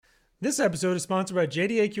This episode is sponsored by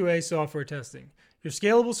JDAQA Software Testing, your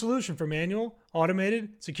scalable solution for manual,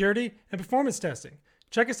 automated, security, and performance testing.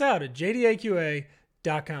 Check us out at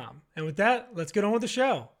jdaqa.com. And with that, let's get on with the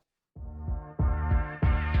show.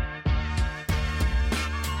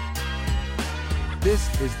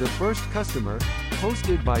 This is The First Customer,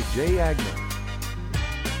 hosted by Jay Agner.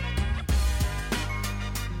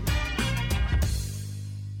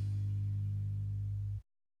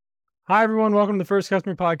 Hi, everyone. Welcome to the First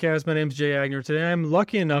Customer Podcast. My name is Jay Agner. Today, I'm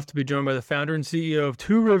lucky enough to be joined by the founder and CEO of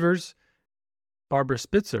Two Rivers, Barbara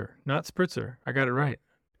Spitzer, not Spitzer. I got it right.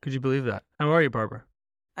 Could you believe that? How are you, Barbara?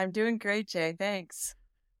 I'm doing great, Jay. Thanks.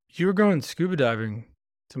 You're going scuba diving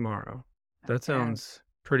tomorrow. That sounds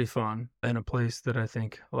pretty fun and a place that I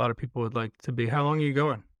think a lot of people would like to be. How long are you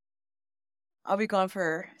going? I'll be gone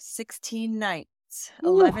for 16 nights,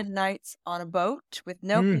 Ooh. 11 nights on a boat with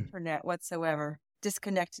no internet whatsoever.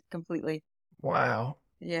 Disconnected completely. Wow.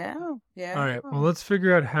 Yeah. All right. Well, let's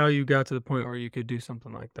figure out how you got to the point where you could do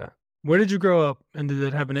something like that. Where did you grow up, and did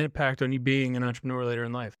it have an impact on you being an entrepreneur later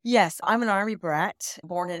in life? Yes, I'm an Army brat,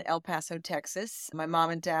 born in El Paso, Texas. My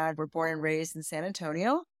mom and dad were born and raised in San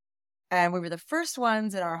Antonio, and we were the first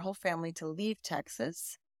ones in our whole family to leave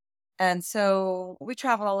Texas. And so we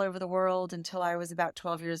traveled all over the world until I was about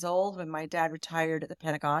 12 years old when my dad retired at the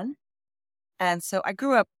Pentagon. And so I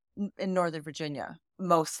grew up in Northern Virginia,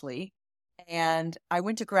 mostly. And I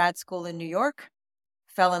went to grad school in New York,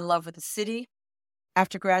 fell in love with the city.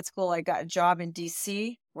 After grad school, I got a job in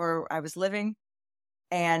DC where I was living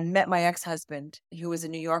and met my ex-husband, who was a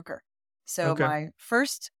New Yorker. So my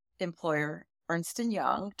first employer, Ernst &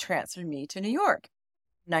 Young, transferred me to New York,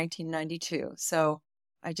 1992. So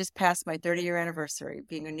I just passed my 30-year anniversary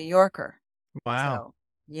being a New Yorker. Wow. So,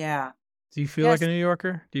 yeah. Do you feel like a New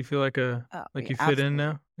Yorker? Do you feel like you fit in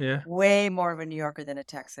now? Yeah. Way more of a New Yorker than a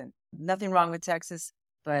Texan. Nothing wrong with Texas,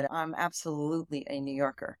 but I'm absolutely a New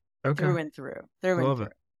Yorker. Okay. Through and through. Love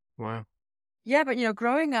it. Wow. Yeah, but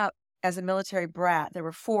growing up as a military brat, there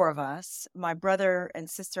were four of us. My brother and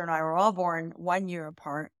sister and I were all born 1 year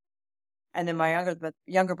apart. And then my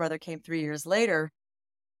younger brother came 3 years later.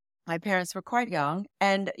 My parents were quite young.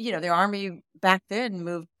 And, the Army back then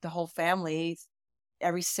moved the whole family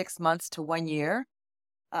every 6 months to 1 year.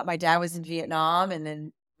 My dad was in Vietnam, and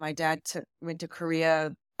then my dad went to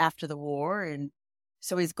Korea after the war. And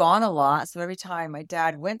so he's gone a lot. So every time my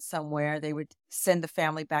dad went somewhere, they would send the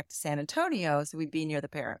family back to San Antonio so we'd be near the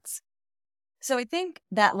parents. So I think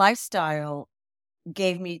that lifestyle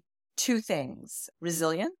gave me two things: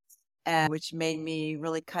 resilience, which made me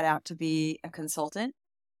really cut out to be a consultant.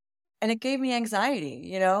 And it gave me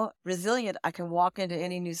anxiety, resilient. I can walk into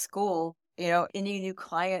any new school, any new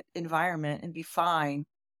client environment and be fine.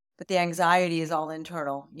 But the anxiety is all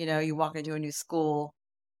internal. You walk into a new school,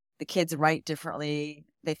 the kids write differently.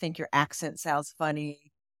 They think your accent sounds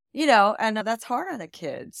funny, and that's hard on a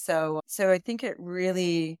kid. So I think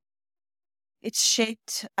it's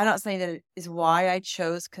shaped. I'm not saying that it is why I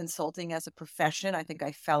chose consulting as a profession. I think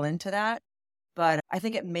I fell into that, but I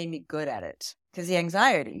think it made me good at it because the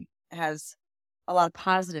anxiety has a lot of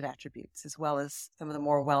positive attributes as well as some of the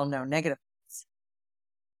more well-known negative ones.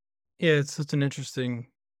 Yeah, it's such an interesting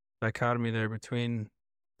dichotomy there between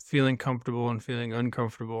feeling comfortable and feeling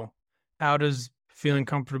uncomfortable. How do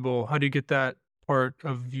you get that part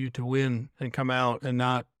of you to win and come out and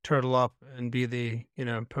not turtle up and be the,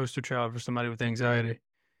 poster child for somebody with anxiety?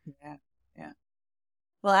 Yeah.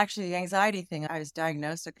 Well, actually, the anxiety thing, I was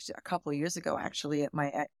diagnosed a couple of years ago, actually,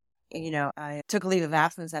 I took a leave of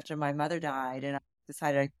absence after my mother died, and I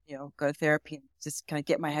decided to, go to therapy and just kind of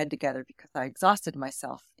get my head together because I exhausted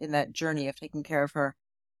myself in that journey of taking care of her.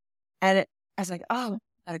 And I was like, oh,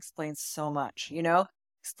 that explains so much,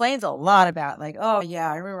 explains a lot about oh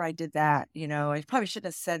yeah, I remember I did that, I probably shouldn't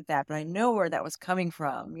have said that, but I know where that was coming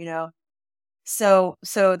from, So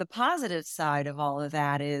the positive side of all of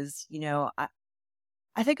that is,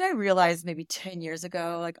 I think I realized maybe 10 years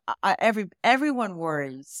ago, everyone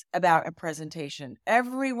worries about a presentation.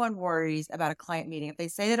 Everyone worries about a client meeting. If they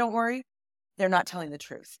say they don't worry, they're not telling the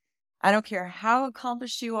truth. I don't care how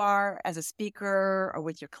accomplished you are as a speaker or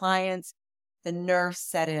with your clients, the nerves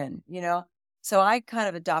set in, So I kind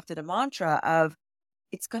of adopted a mantra of,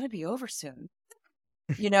 it's going to be over soon.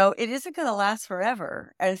 It isn't going to last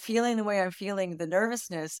forever. And feeling the way I'm feeling, the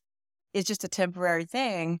nervousness is just a temporary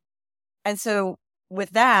thing. And so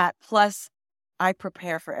with that, plus I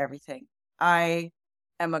prepare for everything. I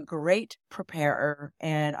am a great preparer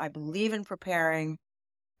and I believe in preparing.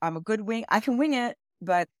 I'm a good wing. I can wing it,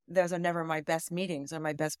 but those are never my best meetings or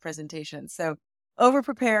my best presentations. So over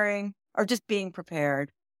preparing or just being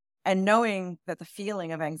prepared and knowing that the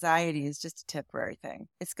feeling of anxiety is just a temporary thing.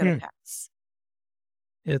 It's going to Hmm. pass.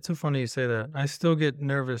 Yeah, it's so funny you say that. I still get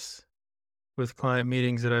nervous with client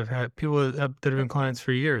meetings that I've had. People that have been clients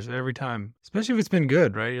for years, every time, especially if it's been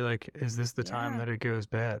good, right? You're like, is this the time Yeah. that it goes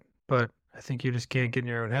bad? But I think you just can't get in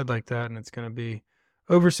your own head like that, and it's going to be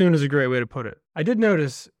over soon is a great way to put it. I did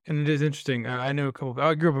notice, and it is interesting. I know a couple.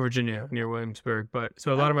 I grew up in Virginia near Williamsburg, but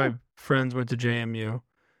so a lot of Oh, my friends went to JMU.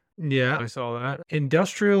 Yeah, I saw that.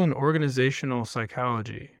 Industrial and organizational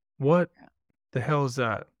psychology. What the hell is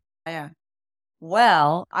that? yeah.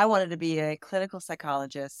 Well, I wanted to be a clinical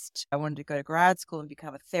psychologist. I wanted to go to grad school and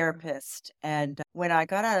become a therapist. And when I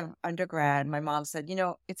got out of undergrad, my mom said,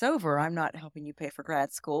 it's over. I'm not helping you pay for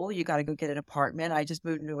grad school. You got to go get an apartment. I just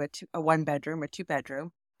moved into a 1 bedroom or 2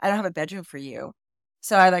 bedroom. I don't have a bedroom for you.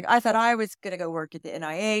 So I thought I was going to go work at the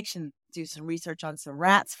NIH and do some research on some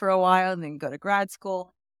rats for a while and then go to grad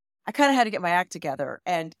school. I kind of had to get my act together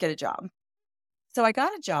and get a job. So I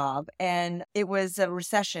got a job and it was a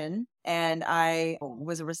recession and I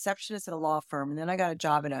was a receptionist at a law firm. And then I got a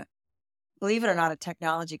job in believe it or not, a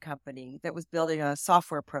technology company that was building a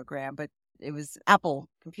software program, but it was Apple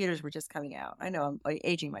computers were just coming out. I know I'm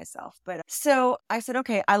aging myself, but so I said,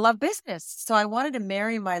 okay, I love business. So I wanted to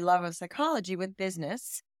marry my love of psychology with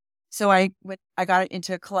business. So I got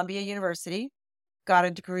into Columbia University, got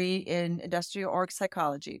a degree in industrial org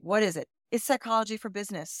psychology. What is it? It's psychology for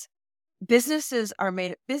business. Businesses'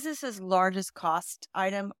 largest cost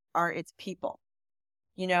item are its people.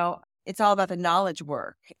 It's all about the knowledge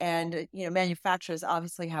work. And, manufacturers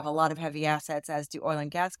obviously have a lot of heavy assets, as do oil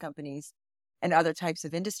and gas companies and other types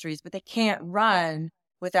of industries, but they can't run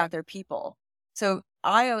without their people. So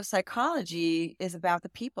IO psychology is about the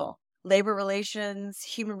people, labor relations,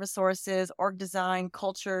 human resources, org design,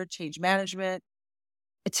 culture, change management,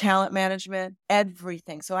 talent management,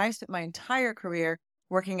 everything. So I spent my entire career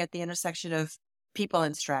working at the intersection of people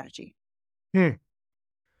and strategy. Hmm.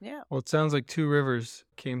 Yeah. Well, it sounds like two rivers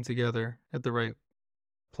came together at the right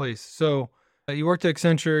place. So you worked at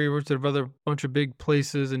Accenture, you worked at a bunch of big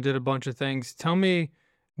places and did a bunch of things. Tell me,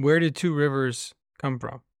 where did Two Rivers come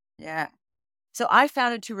from? Yeah. So I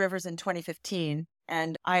founded Two Rivers in 2015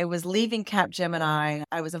 and I was leaving Capgemini.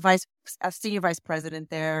 I was a senior vice president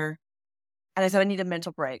there. And I said, I need a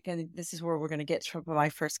mental break. And this is where we're going to get to my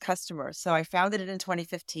first customer. So I founded it in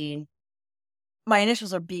 2015. My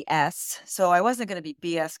initials are BS. So I wasn't going to be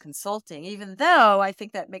BS Consulting, even though I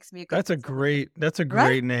think that makes me a good That's a right?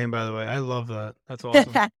 great name, by the way. I love that. That's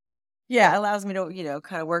awesome. Yeah, it allows me to,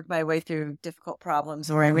 kind of work my way through difficult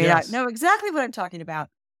problems where I may not Yes. know exactly what I'm talking about.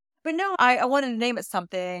 But no, I wanted to name it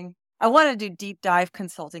something. I wanted to do deep dive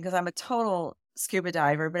consulting because I'm a total scuba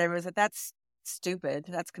diver, but everyone said, that's stupid.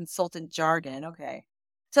 That's consultant jargon. Okay.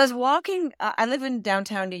 So I was walking, I live in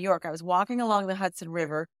downtown New York. I was walking along the Hudson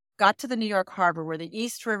River, got to the New York Harbor where the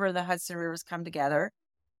East River and the Hudson Rivers come together.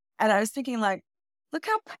 And I was thinking look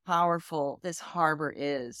how powerful this harbor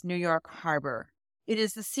is, New York Harbor. It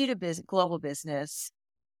is the seat of global business.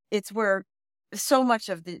 It's where so much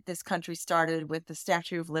of this country started with the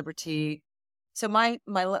Statue of Liberty. So my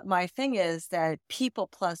thing is that people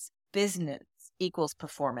plus business equals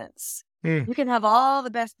performance. Hmm. You can have all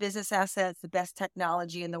the best business assets, the best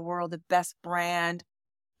technology in the world, the best brand,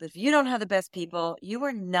 but if you don't have the best people, you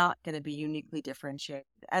are not going to be uniquely differentiated.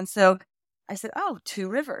 And so I said, oh, Two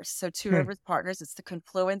Rivers. So Two Hmm. Rivers Partners, it's the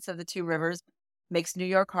confluence of the two rivers makes New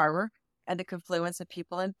York Harbor, and the confluence of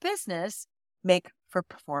people and business make for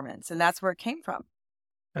performance. And that's where it came from.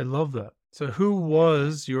 I love that. So who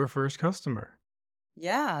was your first customer?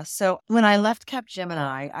 Yeah. So when I left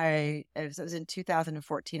Capgemini, it was in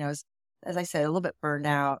 2014. I was, as I said, a little bit burned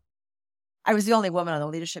out. I was the only woman on the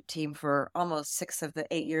leadership team for almost 6 of the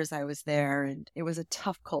 8 years I was there. And it was a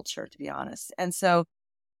tough culture, to be honest. And so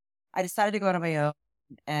I decided to go on my own.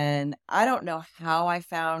 And I don't know how I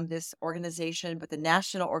found this organization, but the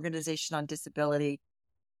National Organization on Disability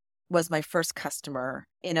was my first customer,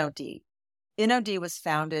 NOD. NOD was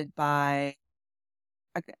founded by,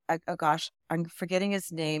 gosh, I'm forgetting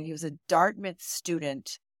his name. He was a Dartmouth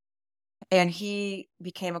student, and he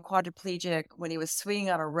became a quadriplegic when he was swinging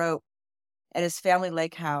on a rope at his family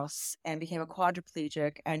lake house and became a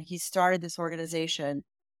quadriplegic. And he started this organization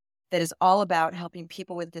that is all about helping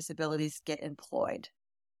people with disabilities get employed.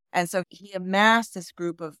 And so he amassed this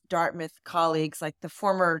group of Dartmouth colleagues, like the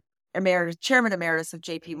former chairman emeritus of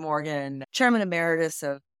JP Morgan, chairman emeritus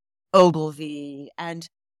of Ogilvy. And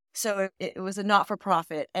so it was a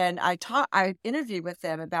not-for-profit. And I interviewed with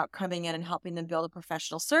them about coming in and helping them build a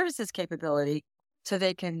professional services capability so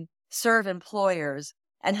they can serve employers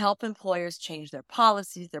and help employers change their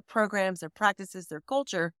policies, their programs, their practices, their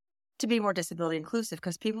culture to be more disability inclusive,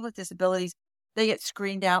 because people with disabilities, they get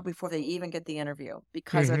screened out before they even get the interview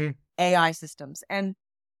because of Hmm. AI systems. And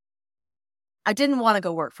I didn't want to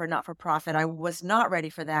go work for a not-for-profit. I was not ready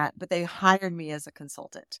for that, but they hired me as a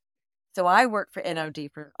consultant. So I worked for NOD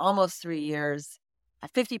for almost 3 years,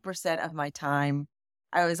 at 50% of my time.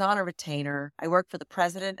 I was on a retainer. I worked for the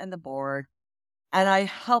president and the board, and I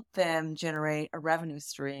helped them generate a revenue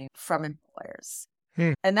stream from employers.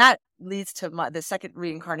 Hmm. And that leads to the second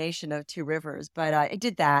reincarnation of Two Rivers. But I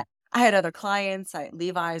did that. I had other clients.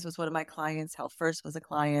 Levi's was one of my clients. Health First was a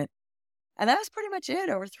client. And that was pretty much it.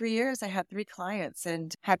 Over 3 years, I had 3 clients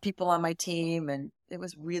and had people on my team. And it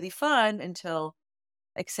was really fun until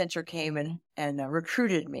Accenture came and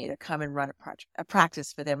recruited me to come and run a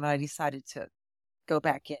practice for them. And I decided to go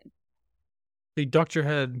back in. You ducked your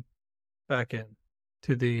head back in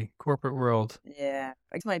to the corporate world. Yeah.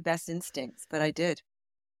 It's my best instincts, but I did.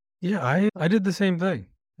 Yeah, I did the same thing.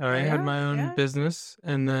 I had Yeah. my own Yeah. business,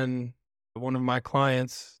 and then one of my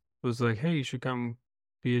clients was like, "Hey, you should come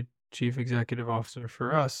be a chief executive officer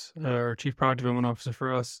for us, or chief product development officer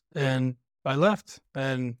for us." And I left.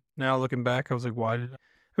 And now looking back, I was like, "Why did I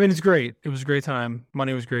mean, it's great. It was a great time.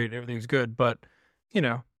 Money was great. Everything was good. But, you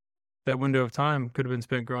know, that window of time could have been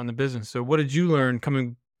spent growing the business." So what did you learn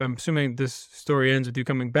coming? I'm assuming this story ends with you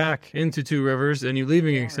coming back into Two Rivers and you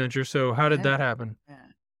leaving Yeah. Accenture. So how did Yeah. that happen? Yeah.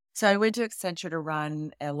 So I went to Accenture to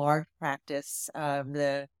run a large practice.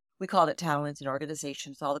 We called it talent and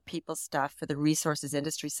organizations, all the people stuff for the resources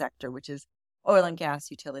industry sector, which is oil and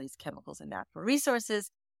gas, utilities, chemicals, and natural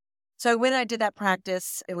resources. So when I did that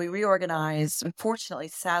practice and we reorganized, unfortunately,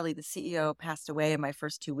 sadly, the CEO passed away in my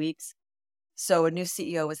first 2 weeks. So a new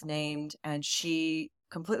CEO was named and she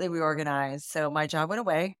completely reorganized. So my job went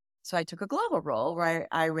away. So I took a global role where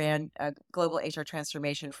I ran a global HR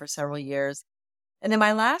transformation for several years. And then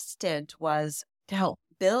my last stint was to help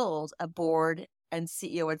build a board and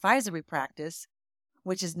CEO advisory practice,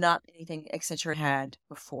 which is not anything Accenture had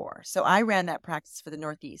before. So I ran that practice for the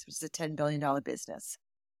Northeast, which is a $10 billion business.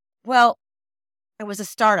 Well, it was a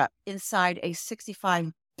startup inside a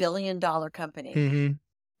 $65 billion company. Mm-hmm.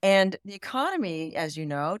 And the economy, as you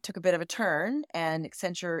know, took a bit of a turn. And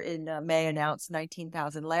Accenture in May announced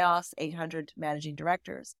 19,000 layoffs, 800 managing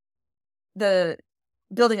directors. The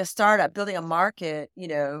building a startup, building a market, you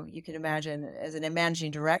can imagine as a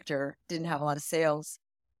managing director, didn't have a lot of sales.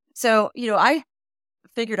 So, I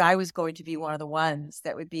figured I was going to be one of the ones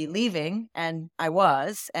that would be leaving, and I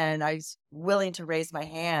was willing to raise my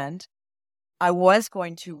hand. I was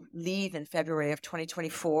going to leave in February of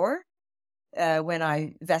 2024 when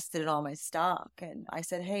I vested in all my stock. And I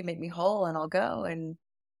said, hey, make me whole and I'll go. And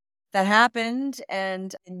that happened.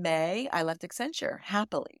 And in May, I left Accenture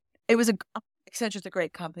happily. Accenture's a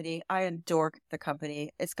great company. I adore the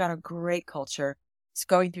company. It's got a great culture. It's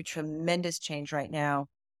going through tremendous change right now.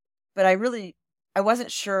 But I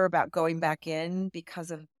wasn't sure about going back in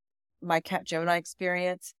because of my Capgemini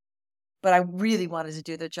experience, but I really wanted to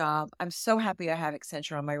do the job. I'm so happy I have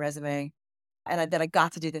Accenture on my resume and that I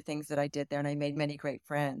got to do the things that I did there, and I made many great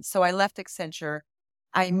friends. So I left Accenture.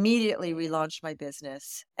 I immediately relaunched my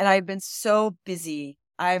business, and I've been so busy.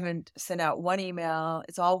 I haven't sent out one email.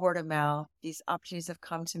 It's all word of mouth. These opportunities have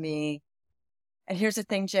come to me. And here's the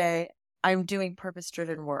thing, Jay, I'm doing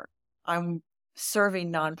purpose-driven work. I'm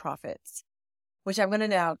serving nonprofits, which I'm going to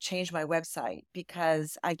now change my website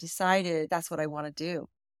because I decided that's what I want to do.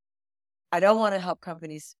 I don't want to help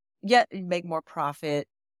companies yet make more profit,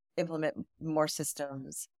 implement more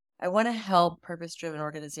systems. I want to help purpose-driven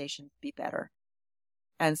organizations be better.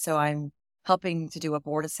 And so I'm helping to do a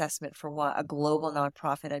board assessment for a global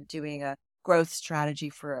nonprofit. I'm doing a growth strategy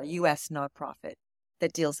for a U.S. nonprofit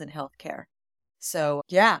that deals in healthcare. So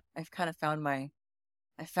yeah, I've kind of found my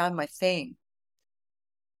thing.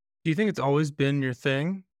 Do you think it's always been your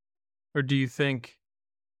thing? Or do you think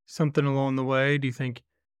something along the way? Do you think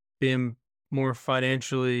being more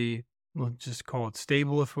financially, we'll just call it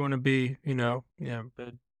stable if we want to be,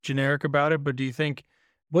 generic about it, but do you think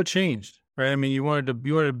what changed? Right? I mean, you wanted to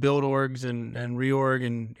build orgs and reorg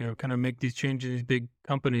and kind of make these changes in these big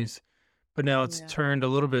companies, but now it's Yeah. turned a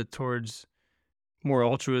little bit towards more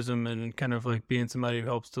altruism and kind of like being somebody who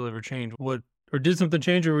helps deliver change. What or did something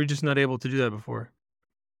change, or were we just not able to do that before?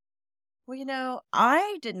 Well,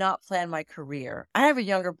 I did not plan my career. I have a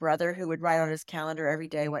younger brother who would write on his calendar every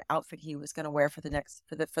day what outfit he was going to wear for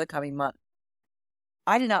the coming month.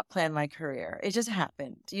 I did not plan my career. It just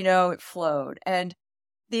happened. It flowed. And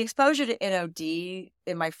the exposure to NOD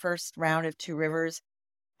in my first round of Two Rivers,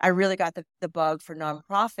 I really got the bug for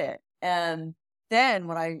nonprofit. And then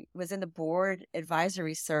when I was in the board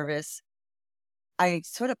advisory service, I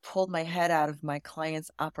sort of pulled my head out of my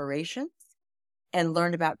client's operations and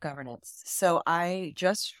learned about governance. So I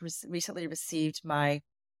just recently received my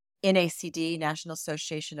NACD, National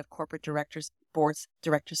Association of Corporate Directors Boards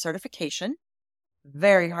Director Certification.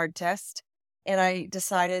 Very hard test. And I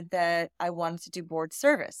decided that I wanted to do board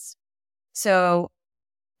service. So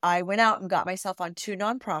I went out and got myself on 2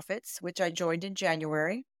 nonprofits, which I joined in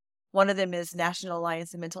January. One of them is National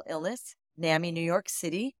Alliance of Mental Illness, NAMI, New York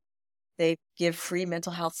City. They give free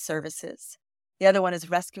mental health services. The other one is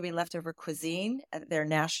Rescuing Leftover Cuisine. They're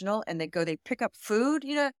national, and they pick up food.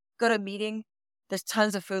 Go to a meeting, there's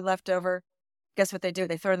tons of food left over. Guess what they do?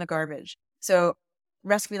 They throw it in the garbage. So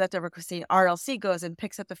Rescue Leftover Cuisine, RLC, goes and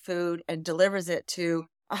picks up the food and delivers it to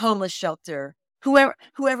a homeless shelter,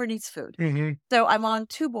 whoever needs food. Mm-hmm. So I'm on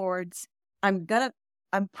 2 boards. I'm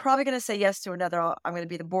probably gonna say yes to another. I'm gonna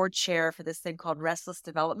be the board chair for this thing called Restless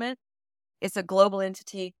Development. It's a global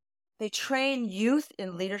entity. They train youth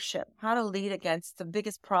in leadership, how to lead against the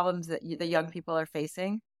biggest problems that the young people are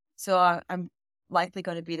facing. So I'm likely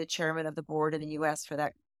going to be the chairman of the board in the U.S. for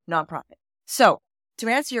that nonprofit. So to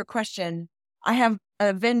answer your question, I have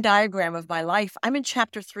a Venn diagram of my life. I'm in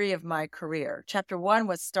chapter 3 of my career. Chapter 1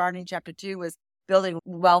 was starting. Chapter 2 was building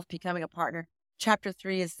wealth, becoming a partner. Chapter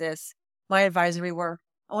 3 is this, my advisory work.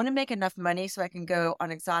 I want to make enough money so I can go on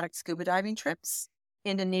exotic scuba diving trips,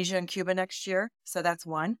 Indonesia and Cuba next year. So that's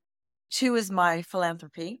 1. 2 is my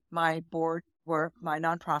philanthropy, my board work, my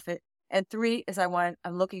nonprofit. And 3 is I'm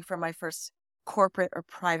looking for my first corporate or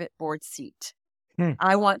private board seat.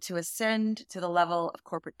 I want to ascend to the level of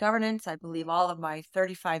corporate governance. I believe all of my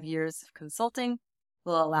 35 years of consulting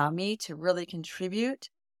will allow me to really contribute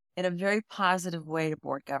in a very positive way to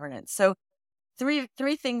board governance. So three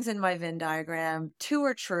things in my Venn diagram. 2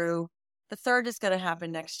 are true. The third is going to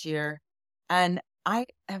happen next year. And I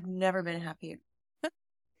have never been happier.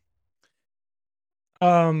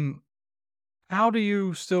 How do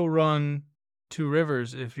you still run Two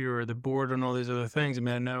Rivers if you're the board and all these other things? I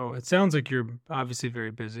mean, I know it sounds like you're obviously very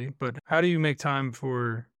busy, but how do you make time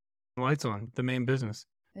for Lights On, the main business?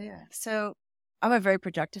 Yeah. So I'm a very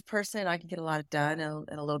productive person. I can get a lot done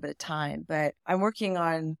in a little bit of time, but I'm working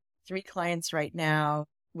on 3 clients right now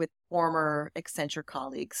with former Accenture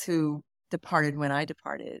colleagues who departed when I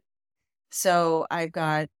departed. So I've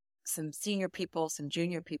got some senior people, some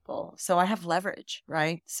junior people. So I have leverage,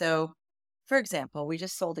 right? So for example, we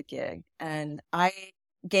just sold a gig and I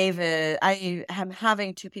am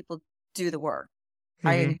having 2 people do the work. Mm-hmm.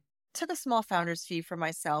 I took a small founder's fee for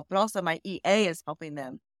myself, but also my EA is helping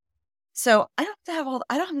them. So I don't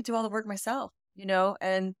have to do all the work myself,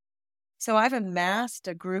 and so I've amassed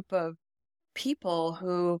a group of people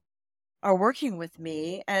who are working with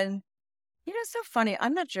me. And, it's so funny.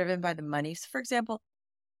 I'm not driven by the money. So for example,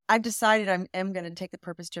 I've decided I am going to take the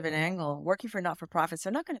purpose-driven angle. Working for not-for-profits,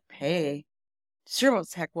 they're not going to pay, sure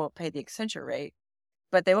as heck won't pay the Accenture rate,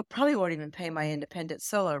 but they probably won't even pay my independent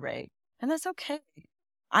solo rate. And that's okay.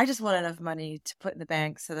 I just want enough money to put in the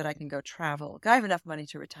bank so that I can go travel. I have enough money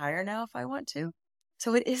to retire now if I want to.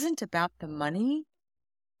 So it isn't about the money.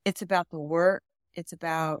 It's about the work. It's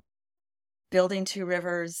about building Two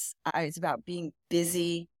Rivers. It's about being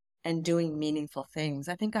busy and doing meaningful things.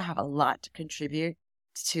 I think I have a lot to contribute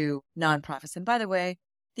to nonprofits. And by the way,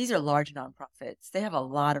 these are large nonprofits. They have a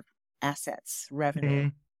lot of assets,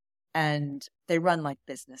 revenue, and they run like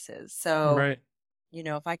businesses. So, Right.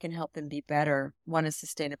 if I can help them be better, one is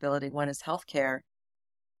sustainability, one is healthcare,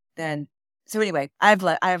 then, so anyway, I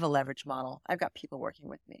have a leverage model. I've got people working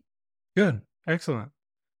with me. Good. Excellent.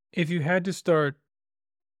 If you had to start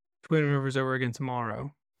Twin Rivers over again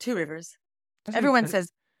tomorrow. Two Rivers. Everyone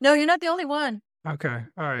says, no, you're not the only one. Okay.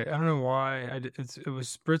 All right. I don't know why. It was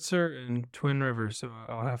Spitzer and Twin Rivers, so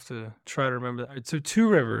I'll have to try to remember that. So Two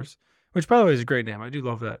Rivers, which by the way is a great name. I do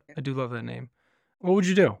love that. I do love that name. What would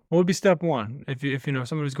you do? What would be step 1 if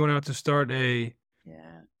somebody was going out to start a?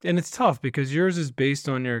 Yeah. And it's tough because yours is based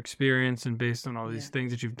on your experience and based on all these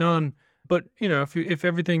things that you've done. But if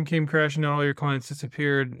everything came crashing down, all your clients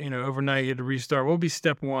disappeared, overnight, you had to restart. What would be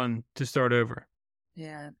step 1 to start over?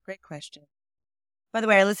 Yeah, great question. By the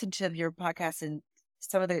way, I listened to your podcast and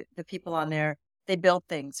some of the people on there, they build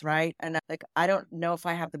things, right? And I don't know if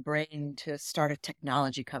I have the brain to start a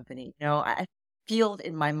technology company. I feel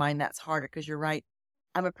in my mind that's harder because you're right.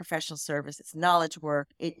 I'm a professional service. It's knowledge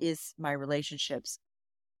work. It is my relationships.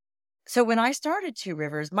 So when I started Two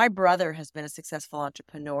Rivers, my brother has been a successful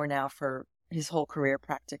entrepreneur now for his whole career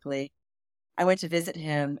practically. I went to visit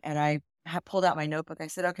him and I pulled out my notebook. I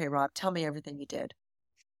said, okay, Rob, tell me everything you did.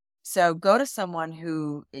 So go to someone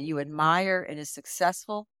who you admire and is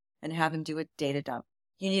successful and have them do a data dump.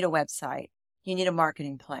 You need a website. You need a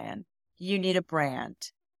marketing plan. you need a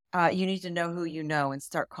brand. You need to know who you know and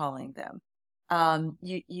start calling them.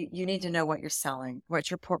 You need to know what you're selling,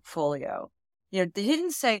 what's your portfolio. He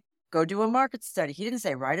didn't say go do a market study. He didn't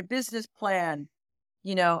say write a business plan.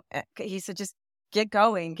 He said just get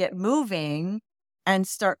going, get moving, and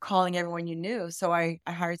start calling everyone you knew. So I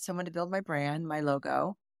hired someone to build my brand, my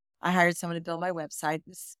logo. I hired someone to build my website.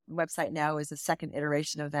 This website now is the second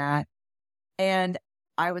iteration of that. And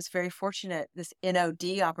I was very fortunate. This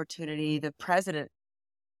NOD opportunity, the president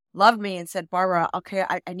loved me and said, Barbara, okay,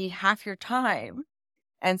 I need half your time.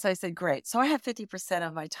 And so I said, great. So I have 50%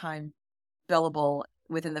 of my time billable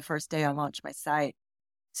within the first day I launched my site.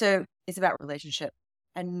 So it's about relationship,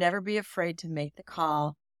 and never be afraid to make the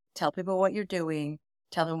call, tell people what you're doing,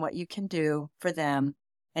 tell them what you can do for them,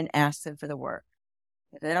 and ask them for the work.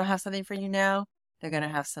 If they don't have something for you now, they're going to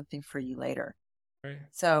have something for you later. Right.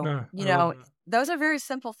 So, No, I love that. those are very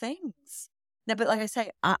simple things. No, but like I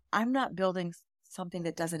say, I'm not building something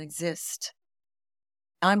that doesn't exist.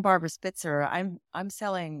 I'm Barbara Spitzer. I'm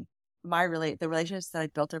selling the relationships that I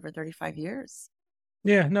built over 35 years.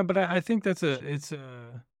 Yeah, no, but I think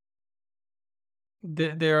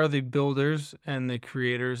there are the builders and the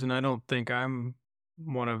creators, and I don't think I'm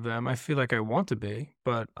one of them. I feel like I want to be,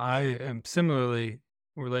 but I am similarly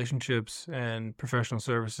relationships and professional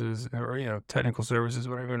services, or technical services,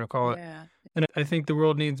 whatever you want to call it. Yeah. And I think the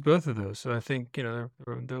world needs both of those. So I think they're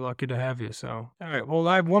lucky to have you. So all right, well,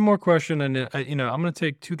 I have one more question, and I'm going to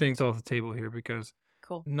take two things off the table here because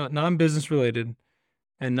Cool. non-business related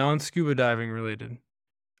and non-scuba diving related.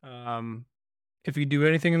 If you do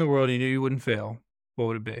anything in the world you knew you wouldn't fail, what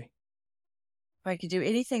would it be? If I could do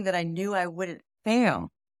anything that I knew I wouldn't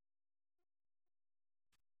fail.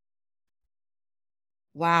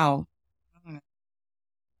 Wow. I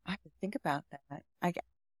have to think about that.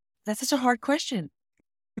 That's such a hard question.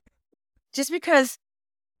 Just because,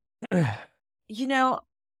 you know,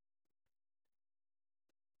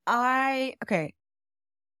 okay.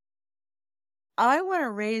 I want to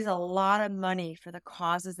raise a lot of money for the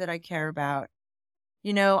causes that I care about.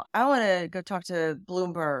 I want to go talk to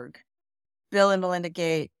Bloomberg, Bill and Melinda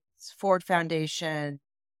Gates, Ford Foundation,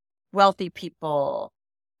 wealthy people.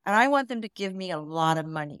 And I want them to give me a lot of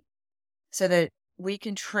money so that we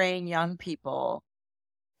can train young people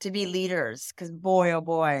to be leaders. Because boy, oh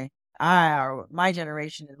boy, my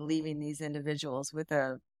generation is leaving these individuals with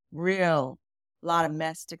a real lot of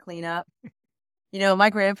mess to clean up. My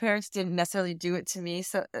grandparents didn't necessarily do it to me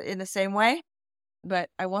so in the same way, but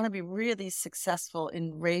I want to be really successful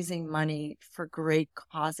in raising money for great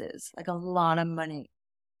causes, like a lot of money.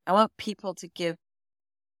 I want people to give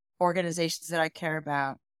organizations that I care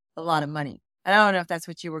about a lot of money. I don't know if that's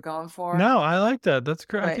what you were going for. No, I like that. That's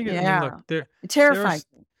great. I But think I mean, yeah, look, it terrifies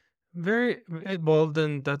me. well,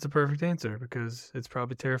 then that's a perfect answer because it's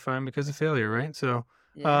probably terrifying because of failure, right? So,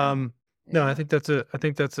 Yeah, no, I yeah, think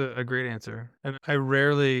that's a great answer, and I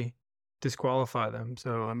rarely disqualify them.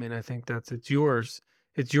 So, I mean, I think it's yours.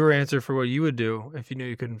 It's your answer for what you would do if you knew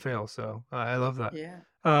you couldn't fail. So, I love that. yeah.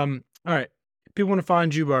 All right. If people want to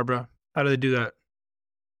find you, Barbara, how do they do that?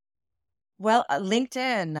 Well,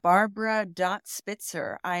 LinkedIn,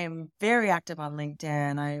 Barbara.Spitzer. I am very active on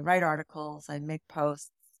LinkedIn. I write articles, I make posts.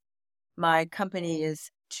 My company is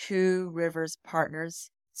Two Rivers Partners,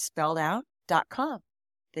 spelled out.com.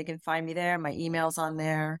 They can find me there. My email's on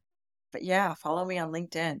there. But yeah, follow me on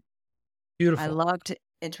LinkedIn. I Beautiful. love to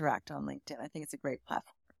interact on LinkedIn. I think it's a great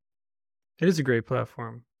platform. It is a great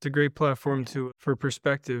platform. It's a great platform Yeah. for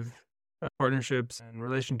perspective, partnerships, and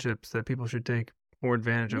relationships that people should take more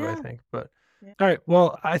advantage of, I Yeah. think. But Yeah. all right,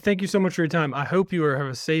 well, I thank you so much for your time. I hope you have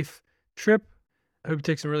a safe trip. I hope you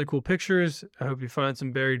take some really cool pictures. I hope you find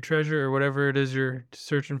some buried treasure or whatever it is you're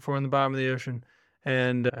searching for in the bottom of the ocean.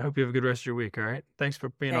 And I hope you have a good rest of your week. All right. Thanks for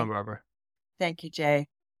being on, Thank, Barbara. thank you, Jay.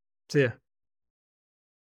 See ya.